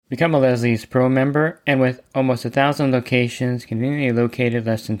Become a Leslie's Pro member, and with almost 1,000 locations conveniently located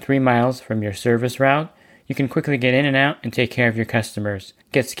less than 3 miles from your service route, you can quickly get in and out and take care of your customers.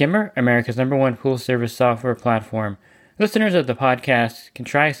 Get Skimmer, America's #1 pool service software platform. Listeners of the podcast can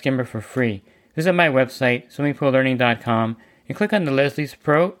try Skimmer for free. Visit my website, swimmingpoollearning.com, and click on the Leslie's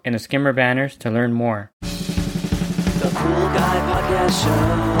Pro and the Skimmer banners to learn more. The Pool Guy Podcast Show.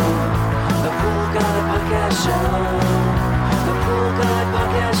 The Pool Guy Podcast Show. The Pool Guy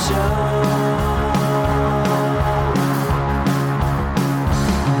Podcast Show.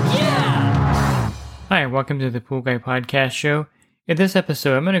 Yeah! Hi, welcome to the Pool Guy Podcast Show. In this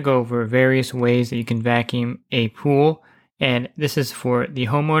episode, I'm going to go over various ways that you can vacuum a pool, and this is for the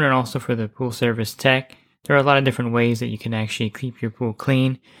homeowner and also for the pool service tech. There are a lot of different ways that you can actually keep your pool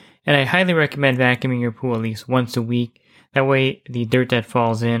clean, and I highly recommend vacuuming your pool at least once a week. That way, the dirt that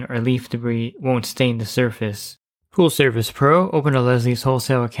falls in or leaf debris won't stain the surface. Pool Service Pro, open a Leslie's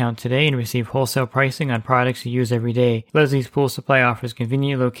wholesale account today and receive wholesale pricing on products you use every day. Leslie's Pool Supply offers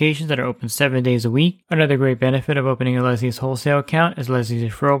convenient locations that are open 7 days a week. Another great benefit of opening a Leslie's wholesale account is Leslie's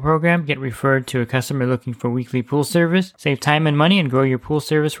referral program. Get referred to a customer looking for weekly pool service. Save time and money and grow your pool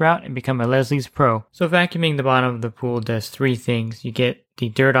service route and become a Leslie's Pro. So vacuuming the bottom of the pool does 3 things. You get the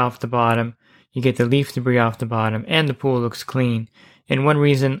dirt off the bottom, you get the leaf debris off the bottom, and the pool looks clean. And one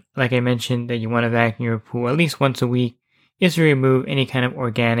reason, like I mentioned, that you want to vacuum your pool at least once a week is to remove any kind of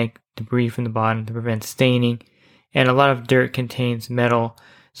organic debris from the bottom to prevent staining. And a lot of dirt contains metal,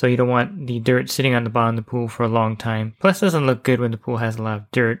 so you don't want the dirt sitting on the bottom of the pool for a long time. Plus, it doesn't look good when the pool has a lot of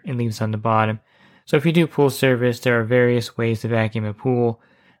dirt and leaves on the bottom. So if you do pool service, there are various ways to vacuum a pool.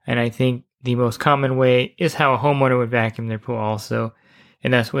 And I think the most common way is how a homeowner would vacuum their pool also.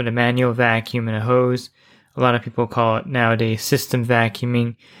 And that's with a manual vacuum and a hose. A lot of people call it nowadays system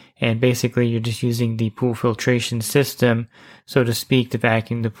vacuuming, and basically you're just using the pool filtration system, so to speak, to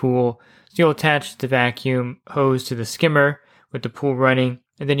vacuum the pool. So you'll attach the vacuum hose to the skimmer with the pool running,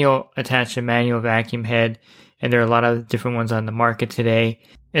 and then you'll attach a manual vacuum head, and there are a lot of different ones on the market today.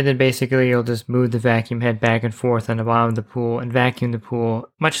 And then basically you'll just move the vacuum head back and forth on the bottom of the pool and vacuum the pool,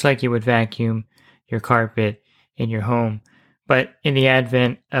 much like you would vacuum your carpet in your home. But in the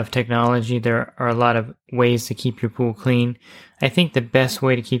advent of technology, there are a lot of ways to keep your pool clean. I think the best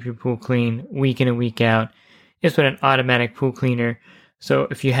way to keep your pool clean week in and week out is with an automatic pool cleaner. So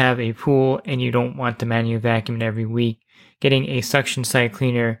if you have a pool and you don't want to manually vacuum it every week, getting a suction side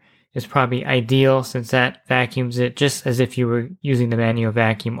cleaner is probably ideal, since that vacuums it just as if you were using the manual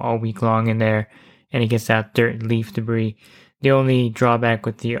vacuum all week long in there, and it gets out dirt and leaf debris. The only drawback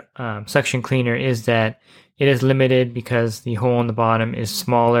with the suction cleaner is that it is limited because the hole in the bottom is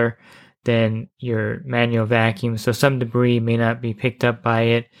smaller than your manual vacuum, so some debris may not be picked up by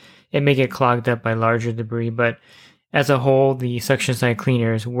it. It may get clogged up by larger debris, but as a whole, the suction side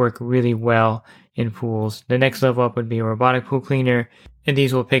cleaners work really well in pools. The next level up would be a robotic pool cleaner, and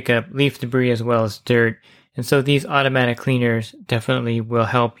these will pick up leaf debris as well as dirt. And so these automatic cleaners definitely will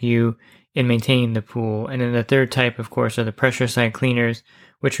help you in maintaining the pool. And then the third type, of course, are the pressure side cleaners,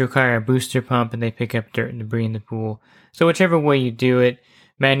 which require a booster pump, and they pick up dirt and debris in the pool. So whichever way you do it,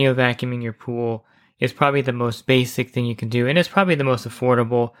 manual vacuuming your pool is probably the most basic thing you can do, and it's probably the most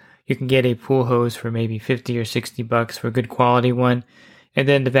affordable. You can get a pool hose for maybe $50 or $60 for a good quality one, and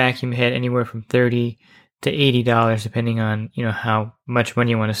then the vacuum head anywhere from $30 to $80, depending on how much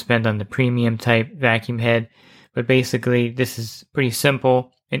money you want to spend on the premium type vacuum head. But basically, this is pretty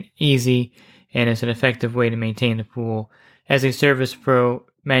simple and easy, and it's an effective way to maintain the pool. As a service pro,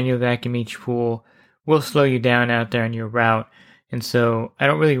 manual vacuum each pool will slow you down out there on your route. And so I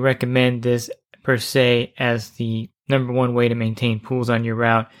don't really recommend this per se as the number one way to maintain pools on your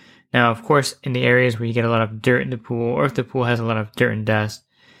route. Now, of course, in the areas where you get a lot of dirt in the pool, or if the pool has a lot of dirt and dust,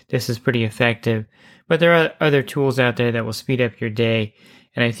 this is pretty effective. But there are other tools out there that will speed up your day.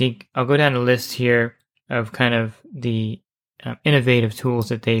 And I think I'll go down a list here of kind of the innovative tools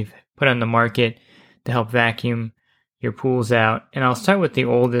that they've put on the market to help vacuum your pools out. And I'll start with the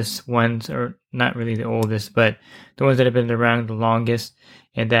oldest ones, or not really the oldest, but the ones that have been around the longest,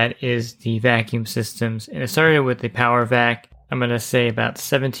 and that is the vacuum systems. And it started with the PowerVac. I'm going to say about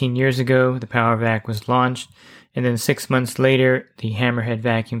 17 years ago, the PowerVac was launched, and then 6 months later, the Hammerhead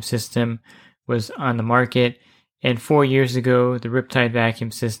vacuum system was on the market. And 4 years ago, the Riptide vacuum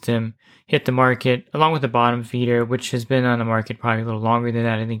system hit the market, along with the bottom feeder, which has been on the market probably a little longer than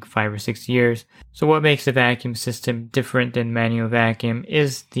that, I think 5 or 6 years. So what makes the vacuum system different than manual vacuum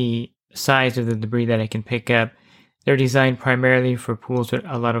is the size of the debris that it can pick up. They're designed primarily for pools with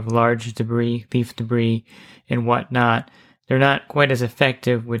a lot of large debris, leaf debris, and whatnot. They're not quite as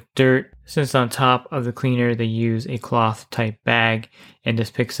effective with dirt Since on top of the cleaner they use a cloth type bag and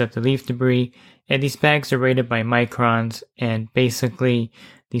this picks up the leaf debris. And these bags are rated by microns, and basically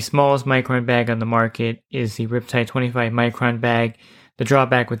the smallest micron bag on the market is the Riptide 25 micron bag. The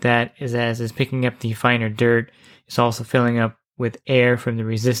drawback with that is as it's picking up the finer dirt, it's also filling up with air from the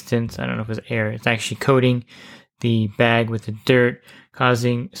resistance. I don't know if it's air, it's actually coating the bag with the dirt,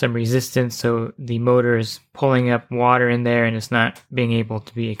 causing some resistance, so the motor is pulling up water in there and it's not being able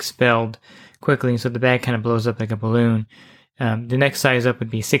to be expelled quickly, so the bag kind of blows up like a balloon. The next size up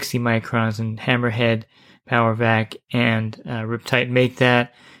would be 60 microns, and Hammerhead, PowerVac, and Riptide make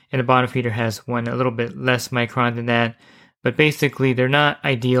that, and the bottom feeder has one a little bit less micron than that, but basically they're not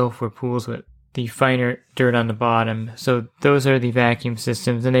ideal for pools with the finer dirt on the bottom. So those are the vacuum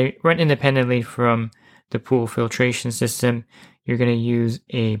systems, and they run independently from the pool filtration system. You're going to use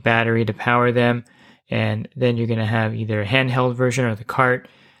a battery to power them, and then you're going to have either a handheld version or the cart,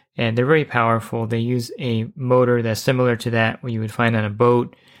 and they're very powerful. They use a motor that's similar to that what you would find on a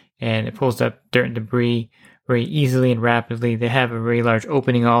boat, and it pulls up dirt and debris very easily and rapidly. They have a very large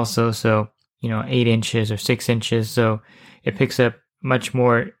opening also, so 8 inches or 6 inches, so it picks up much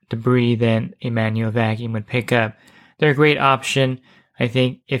more debris than a manual vacuum would pick up. They're a great option. I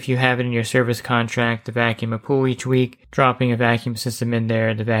think if you have it in your service contract to vacuum a pool each week, dropping a vacuum system in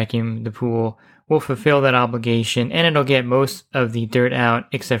there to vacuum the pool will fulfill that obligation, and it'll get most of the dirt out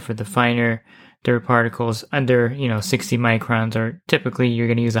except for the finer dirt particles under 60 microns, or typically you're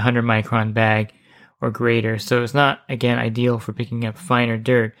going to use a 100 micron bag or greater. So it's not, again, ideal for picking up finer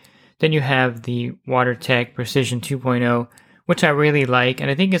dirt. Then you have the WaterTech Precision 2.0, which I really like,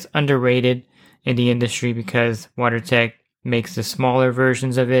 and I think it's underrated in the industry because WaterTech makes the smaller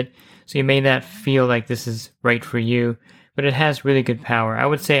versions of it, so you may not feel like this is right for you, but it has really good power. I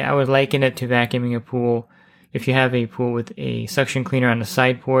would say I would liken it to vacuuming a pool. If you have a pool with a suction cleaner on the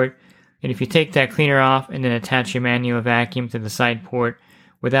side port, and if you take that cleaner off and then attach your manual vacuum to the side port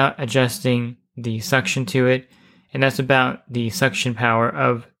without adjusting the suction to it, and that's about the suction power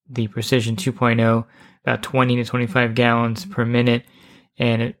of the Precision 2.0, about 20 to 25 gallons per minute,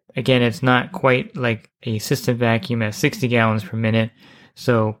 and it's not quite like a system vacuum at 60 gallons per minute.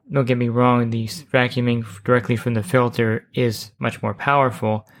 So don't get me wrong, the vacuuming directly from the filter is much more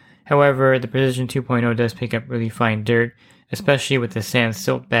powerful. However, the Precision 2.0 does pick up really fine dirt, especially with the sand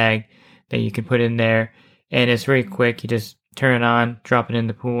silt bag that you can put in there. And it's very quick. You just turn it on, drop it in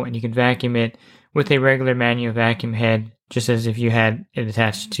the pool, and you can vacuum it with a regular manual vacuum head, just as if you had it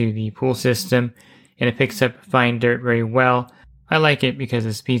attached to the pool system. And it picks up fine dirt very well. I like it because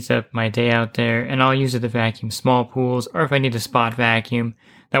it speeds up my day out there, and I'll use it to vacuum small pools, or if I need a spot vacuum.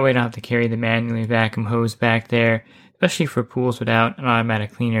 That way I don't have to carry the manually vacuum hose back there, especially for pools without an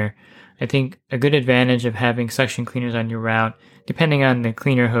automatic cleaner. I think a good advantage of having suction cleaners on your route, depending on the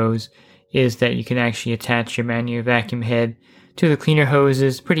cleaner hose, is that you can actually attach your manual vacuum head to the cleaner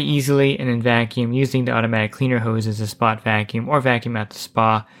hoses pretty easily and then vacuum using the automatic cleaner hose as a spot vacuum or vacuum at the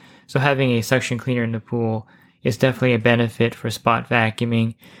spa. So having a suction cleaner in the pool is definitely a benefit for spot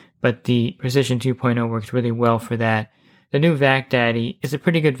vacuuming, but the Precision 2.0 works really well for that. The new Vac Daddy is a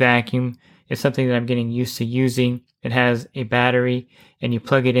pretty good vacuum. It's something that I'm getting used to using. It has a battery, and you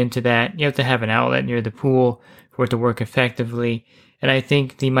plug it into that. You have to have an outlet near the pool for it to work effectively. And I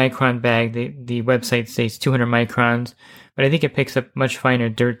think the micron bag, the website states 200 microns, but I think it picks up much finer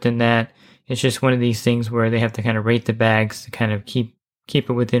dirt than that. It's just one of these things where they have to kind of rate the bags to kind of keep it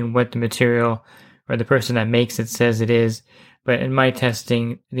within what the material or the person that makes it says it is. But in my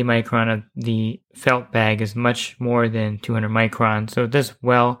testing, the micron of the felt bag is much more than 200 microns, so it does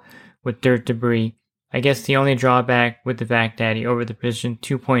well with dirt debris. I guess the only drawback with the Vac Daddy over the Precision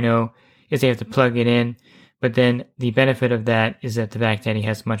 2.0 is they have to plug it in, but then the benefit of that is that the Vac Daddy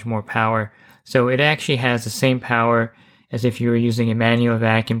has much more power. So it actually has the same power as if you were using a manual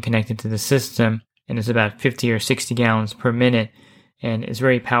vacuum connected to the system, and it's about 50 or 60 gallons per minute, and it's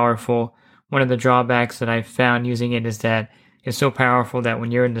very powerful. One of the drawbacks that I've found using it is that it's so powerful that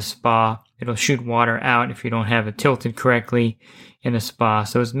when you're in the spa, it'll shoot water out if you don't have it tilted correctly in the spa.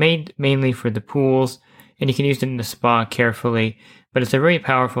 So it's made mainly for the pools, and you can use it in the spa carefully, but it's a very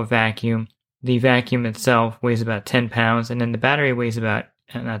powerful vacuum. The vacuum itself weighs about 10 pounds, and then the battery weighs about,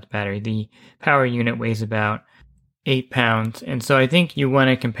 the power unit weighs about 8 pounds. And so I think you want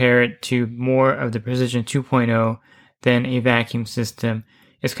to compare it to more of the Precision 2.0 than a vacuum system.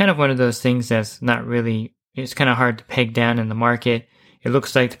 It's kind of one of those things that's not really, it's kind of hard to peg down in the market. It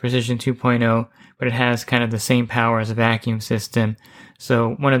looks like the Precision 2.0, but it has kind of the same power as a vacuum system.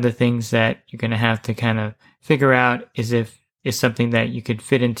 So one of the things that you're going to have to kind of figure out is if it's something that you could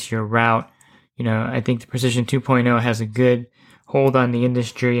fit into your route. I think the Precision 2.0 has a good hold on the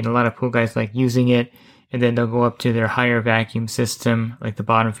industry, and a lot of pool guys like using it, and then they'll go up to their higher vacuum system, like the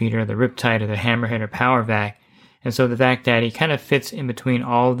bottom feeder, the Riptide, or the Hammerhead, or Power Vac. And so the Vac Daddy kind of fits in between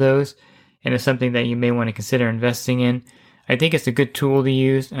all of those, and it's something that you may want to consider investing in. I think it's a good tool to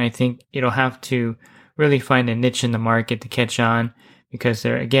use, and I think it'll have to really find a niche in the market to catch on, because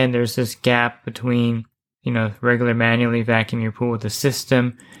there's this gap between, regular manually vacuuming your pool with the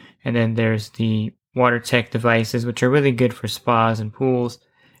system, and then there's the WaterTech devices, which are really good for spas and pools,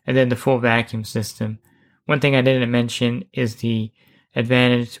 and then the full vacuum system. One thing I didn't mention is the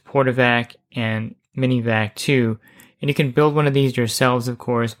Advantage PortaVac and MiniVac 2, and you can build one of these yourselves, of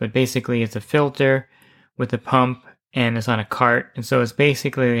course, but basically it's a filter with a pump, and it's on a cart, and so it's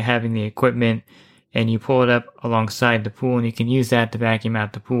basically having the equipment, and you pull it up alongside the pool, and you can use that to vacuum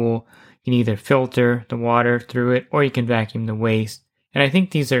out the pool. You can either filter the water through it, or you can vacuum the waste. And I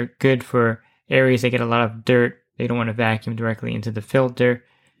think these are good for areas that get a lot of dirt. They don't want to vacuum directly into the filter,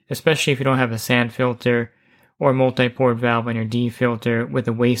 especially if you don't have a sand filter or multi-port valve on your D filter with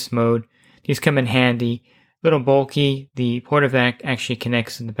a waste mode. These come in handy. Little bulky. The PortaVac actually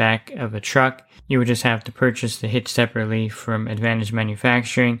connects in the back of a truck. You would just have to purchase the hitch separately from Advantage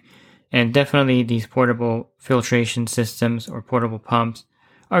Manufacturing. And definitely these portable filtration systems or portable pumps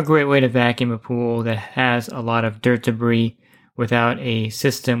are a great way to vacuum a pool that has a lot of dirt debris without a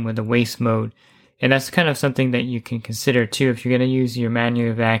system with a waste mode. And that's kind of something that you can consider too if you're going to use your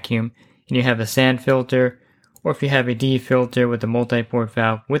manual vacuum and you have a sand filter, or if you have a D filter with a multi-port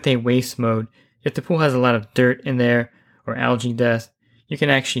valve with a waste mode. If the pool has a lot of dirt in there or algae dust, you can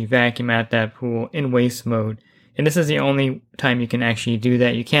actually vacuum out that pool in waste mode. And this is the only time you can actually do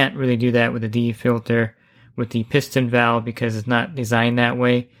that. You can't really do that with a D filter with the piston valve because it's not designed that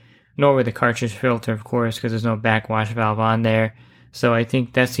way, nor with the cartridge filter, of course, because there's no backwash valve on there. So I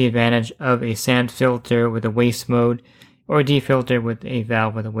think that's the advantage of a sand filter with a waste mode, or a D filter with a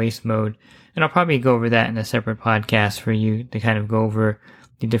valve with a waste mode. And I'll probably go over that in a separate podcast for you to kind of go over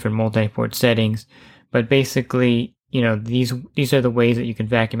the different multi-port settings. But basically, these are the ways that you can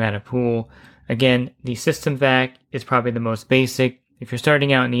vacuum out a pool. Again, the system vac is probably the most basic. If you're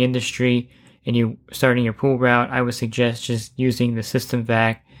starting out in the industry and you're starting your pool route, I would suggest just using the system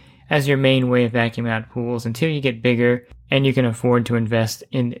vac as your main way of vacuuming out pools until you get bigger and you can afford to invest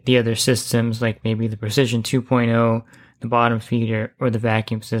in the other systems like maybe the Precision 2.0, the bottom feeder, or the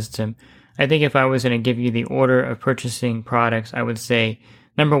vacuum system. I think if I was going to give you the order of purchasing products, I would say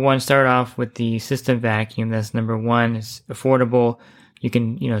number one, start off with the system vacuum. That's number one. It's affordable. You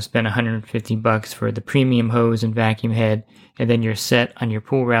can, spend $150 for the premium hose and vacuum head, and then you're set on your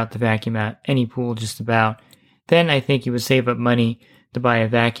pool route to vacuum out any pool just about. Then I think you would save up money to buy a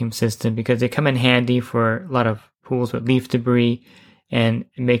vacuum system because they come in handy for a lot of pools with leaf debris, and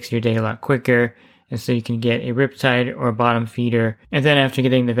it makes your day a lot quicker. And so you can get a Riptide or a bottom feeder. And then after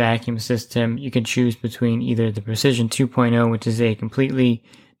getting the vacuum system, you can choose between either the Precision 2.0, which is a completely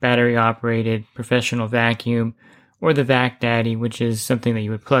battery operated professional vacuum, or the Vac Daddy, which is something that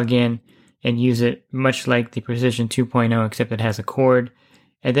you would plug in and use it much like the Precision 2.0, except it has a cord.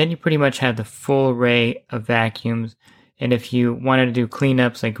 And then you pretty much have the full array of vacuums. And if you wanted to do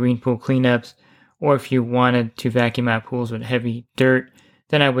cleanups like green pool cleanups, or if you wanted to vacuum out pools with heavy dirt,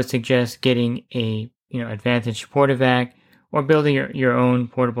 then I would suggest getting a Advantage PortaVac, or building your own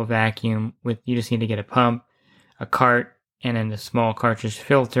portable vacuum with, you just need to get a pump, a cart, and then the small cartridge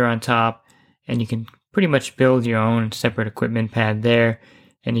filter on top, and you can pretty much build your own separate equipment pad there,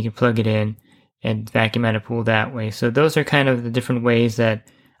 and you can plug it in and vacuum out a pool that way. So those are kind of the different ways that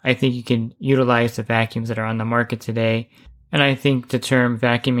I think you can utilize the vacuums that are on the market today. And I think the term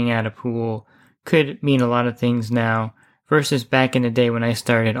vacuuming out a pool could mean a lot of things now versus back in the day when I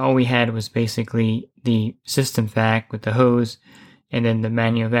started. All we had was basically the system vac with the hose and then the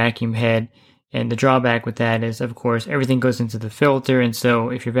manual vacuum head. And the drawback with that is, of course, everything goes into the filter. And so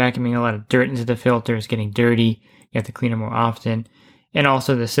if you're vacuuming a lot of dirt into the filter, it's getting dirty. You have to clean it more often. And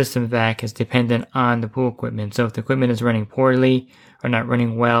also the system vac is dependent on the pool equipment. So if the equipment is running poorly or not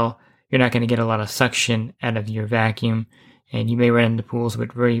running well, you're not going to get a lot of suction out of your vacuum. And you may run into pools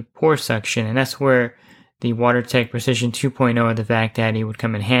with very poor suction. And that's where the WaterTech Precision 2.0 of the Vac Daddy would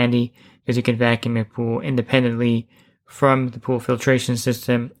come in handy, because you can vacuum your pool independently from the pool filtration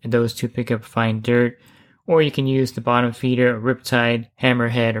system, and those two pick up fine dirt. Or you can use the bottom feeder, or Riptide,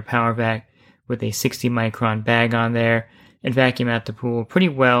 Hammerhead, or Power Vac with a 60 micron bag on there and vacuum out the pool pretty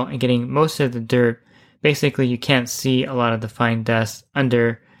well and getting most of the dirt. Basically, you can't see a lot of the fine dust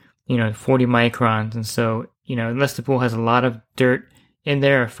under, 40 microns. And so, unless the pool has a lot of dirt in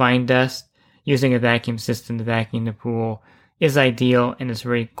there or fine dust, using a vacuum system to vacuum the pool is ideal, and it's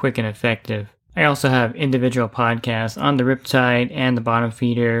very quick and effective. I also have individual podcasts on the Riptide and the Bottom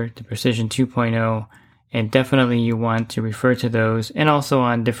Feeder, the Precision 2.0, and definitely you want to refer to those, and also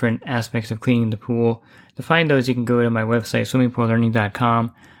on different aspects of cleaning the pool. To find those, you can go to my website,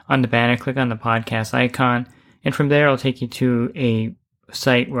 swimmingpoollearning.com. On the banner, click on the podcast icon, and from there, it'll take you to a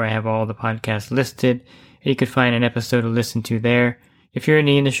site where I have all the podcasts listed. You could find an episode to listen to there. If you're in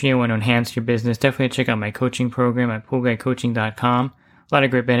the industry and want to enhance your business, definitely check out my coaching program at poolguycoaching.com. A lot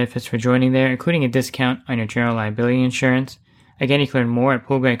of great benefits for joining there, including a discount on your general liability insurance. Again, you can learn more at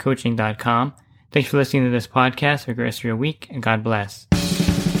poolguycoaching.com. Thanks for listening to this podcast. Have a great rest of your week, and God bless.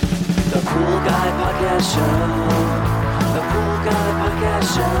 The Pool Guy Podcast Show. The Pool Guy Podcast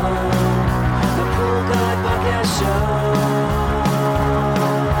Show. The Pool Guy Podcast Show.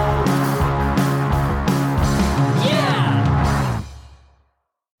 Yeah!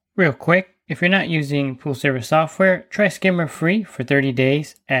 Real quick, if you're not using pool service software, try Skimmer free for 30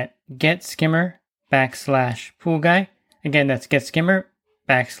 days at getskimmer.com/poolguy. Again, that's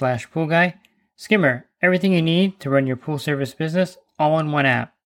getskimmer.com/poolguy. Skimmer, everything you need to run your pool service business all in one app.